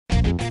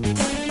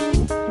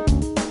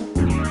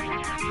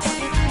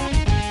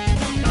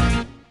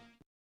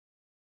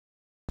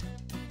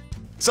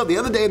So the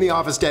other day in the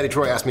office, Daddy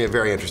Troy asked me a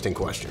very interesting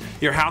question.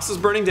 Your house is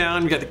burning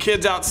down, you got the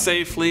kids out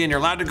safely, and you're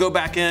allowed to go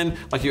back in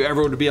like you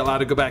ever would be allowed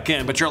to go back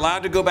in, but you're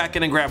allowed to go back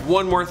in and grab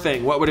one more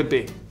thing. What would it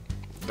be?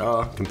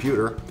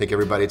 Computer. I think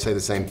everybody'd say the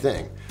same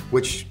thing,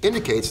 which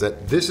indicates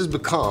that this has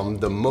become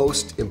the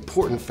most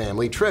important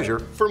family treasure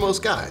for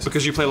most guys.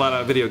 Because you play a lot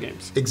of video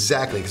games.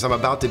 Exactly, because I'm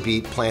about to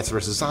beat Plants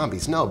vs.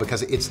 Zombies. No,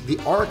 because it's the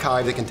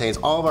archive that contains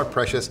all of our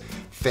precious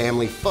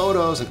family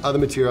photos and other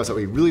materials that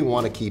we really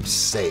want to keep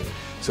safe.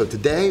 So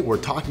today we're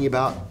talking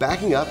about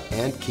backing up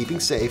and keeping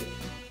safe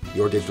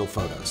your digital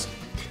photos.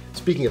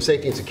 Speaking of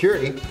safety and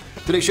security,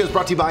 today's show is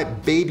brought to you by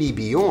Baby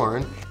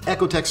Bjorn.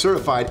 Ecotech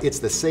certified, it's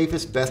the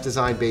safest, best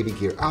designed baby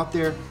gear out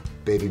there.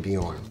 Baby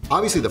Bjorn.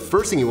 Obviously, the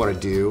first thing you want to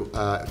do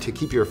to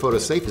keep your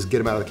photos safe is get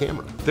them out of the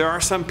camera. There are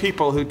some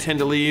people who tend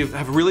to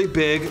have really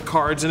big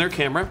cards in their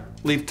camera,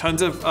 leave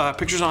tons of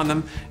pictures on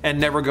them, and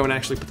never go and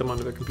actually put them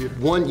onto their computer.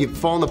 One, you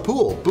fall in the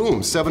pool,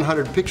 boom,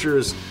 700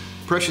 pictures,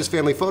 precious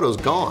family photos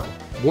gone.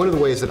 One of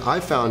the ways that I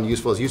found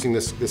useful is using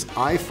this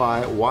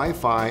iFi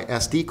Wi-Fi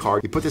SD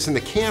card. You put this in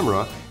the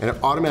camera and it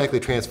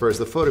automatically transfers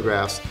the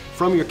photographs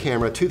from your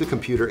camera to the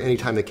computer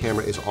anytime the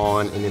camera is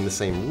on and in the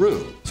same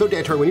room. So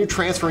Dad Troy, when you're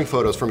transferring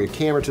photos from your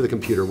camera to the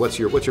computer, what's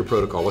your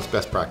protocol? What's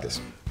best practice?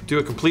 Do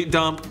a complete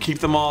dump, keep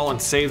them all,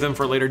 and save them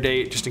for a later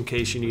date, just in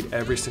case you need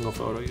every single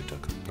photo you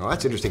took. Oh,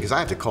 that's interesting, because I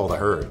have to call the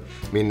herd.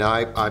 I mean,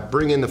 I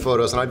bring in the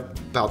photos, and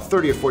about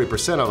 30 or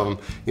 40% of them,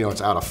 you know,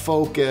 it's out of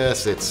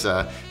focus, it's, you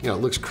know,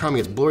 it looks crummy,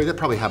 it's blurry. That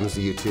probably happens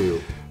to you too.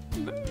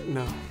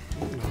 No.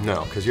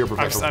 No, because you're a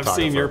professional photographer. I've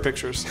seen your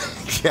pictures.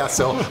 Yeah,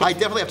 so I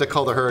definitely have to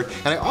cull the herd.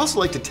 And I also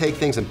like to take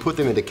things and put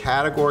them into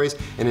categories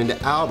and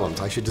into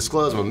albums. I should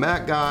disclose I'm a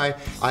Mac guy.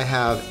 I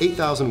have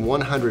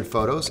 8,100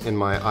 photos in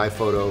my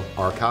iPhoto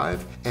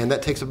archive, and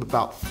that takes up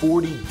about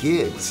 40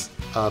 gigs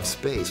of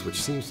space, which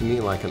seems to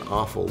me like an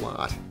awful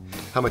lot.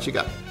 How much you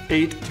got?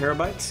 8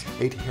 terabytes.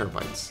 8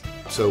 terabytes.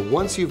 So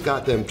once you've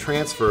got them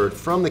transferred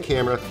from the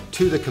camera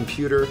to the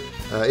computer,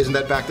 isn't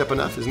that backed up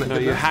enough? Isn't that No,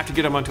 good you enough? have to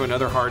get them onto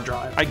another hard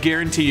drive. I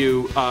guarantee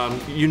you,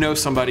 you know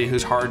somebody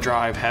whose hard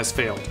drive has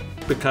failed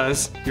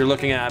because you're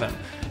looking at them.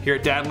 Here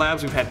at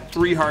DadLabs, we've had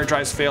 3 hard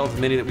drives fail, the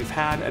many that we've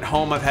had. At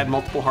home, I've had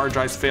multiple hard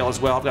drives fail as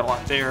well. I've got a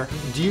lot there.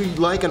 Do you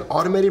like an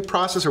automated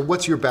process, or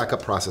what's your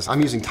backup process?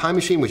 I'm using Time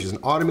Machine, which is an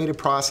automated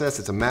process.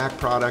 It's a Mac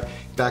product.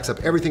 It backs up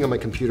everything on my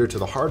computer to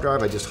the hard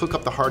drive. I just hook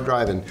up the hard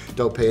drive and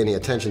don't pay any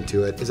attention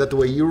to it. Is that the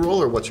way you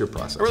roll, or what's your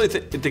process? I really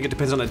think it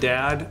depends on the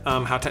dad,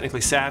 how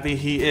technically savvy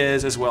he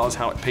is, as well as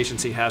how much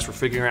patience he has for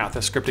figuring out the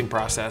scripting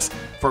process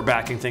for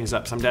backing things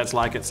up. Some dads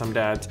like it, some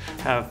dads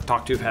have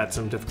had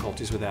some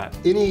difficulties with that.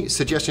 Any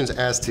suggestions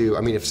as to,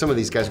 I mean, if some of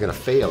these guys are going to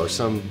fail, are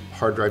some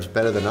hard drives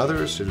better than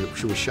others?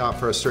 Should we shop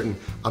for a certain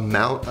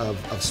amount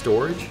of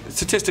storage?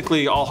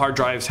 Statistically, all hard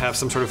drives have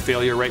some sort of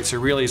failure rate, so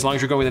really, as long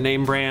as you're going with a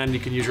name brand, you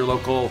can use your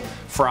local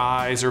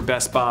Fry's or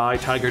Best Buy,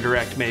 Tiger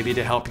Direct maybe,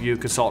 to help you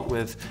consult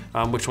with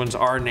which ones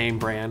are name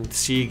brand.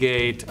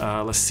 Seagate,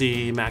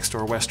 LaCie,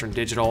 Maxtor, Western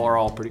Digital are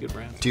all pretty good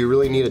brands. Do you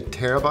really need a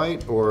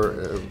terabyte,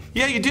 or?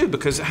 Yeah, you do,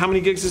 because how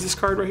many gigs is this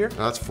card right here?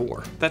 That's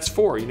 4. That's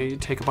 4. You know, you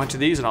take a bunch of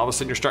these and all of a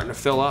sudden you're starting to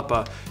fill up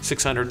a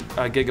 600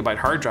 gigabyte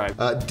hard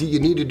drive. Do you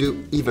need to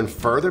do even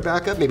further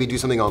backup? Maybe do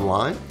something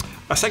online?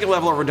 A second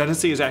level of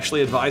redundancy is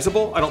actually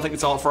advisable. I don't think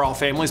it's all for all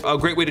families. A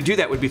great way to do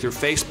that would be through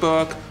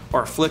Facebook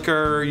or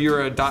Flickr.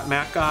 You're a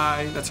 .Mac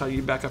guy. That's how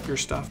you back up your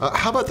stuff.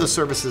 How about those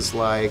services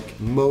like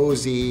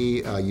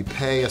Mosey? You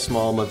pay a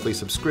small monthly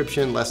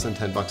subscription, less than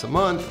 10 bucks a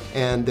month,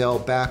 and they'll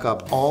back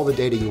up all the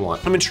data you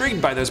want. I'm intrigued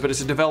by those, but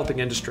it's a developing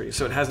industry,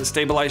 so it hasn't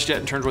stabilized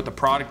yet in terms of what the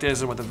product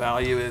is and what the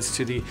value is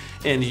to the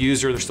end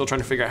user. They're still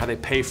trying to figure out how they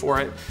pay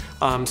for it.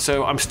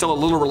 So I'm still a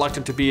little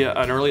reluctant to be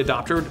an early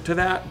adopter to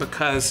that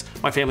because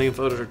my family and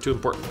photos are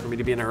too important for me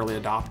to be an early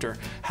adopter.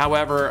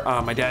 However,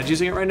 my dad's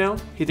using it right now.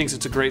 He thinks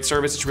it's a great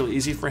service. It's really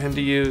easy for him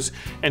to use.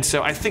 And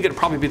so I think it'll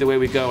probably be the way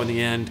we go in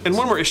the end. And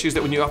one more issue is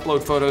that when you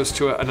upload photos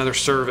to another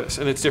service,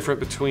 and it's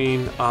different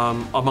between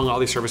among all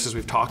these services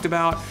we've talked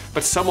about,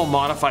 but some will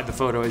modify the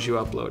photo as you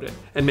upload it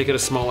and make it a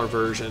smaller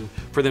version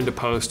for them to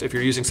post if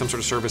you're using some sort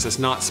of service that's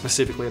not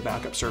specifically a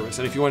backup service.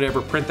 And if you want to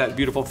ever print that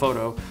beautiful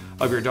photo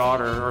of your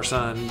daughter or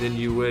son, then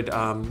you would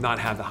not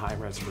have the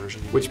high-res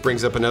version. Which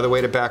brings up another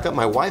way to back up.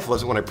 My wife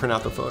loves it when I print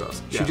out the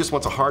photos. She just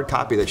wants a hard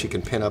copy that she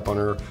can pin up on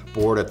her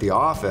board at the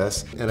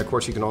office. And of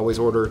course, you can always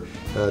order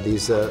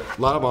these, a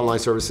lot of online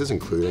services,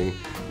 including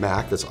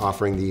Mac, that's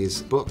offering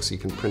these books. You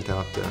can print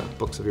out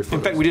books of your photos.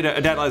 In fact, we did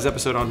a DadLabs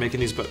episode on making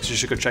these books. You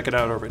should go check it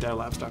out over at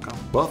dadlabs.com.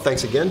 Well,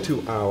 thanks again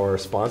to our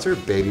sponsor,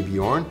 Baby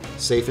Bjorn.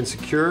 Safe and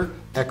secure,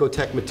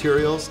 Ecotech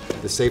materials,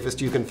 the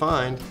safest you can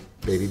find,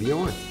 Baby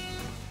Bjorn.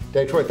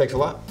 Dad Troy, thanks a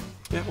lot.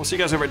 Yeah, we'll see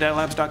you guys over at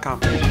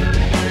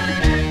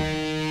dadlabs.com.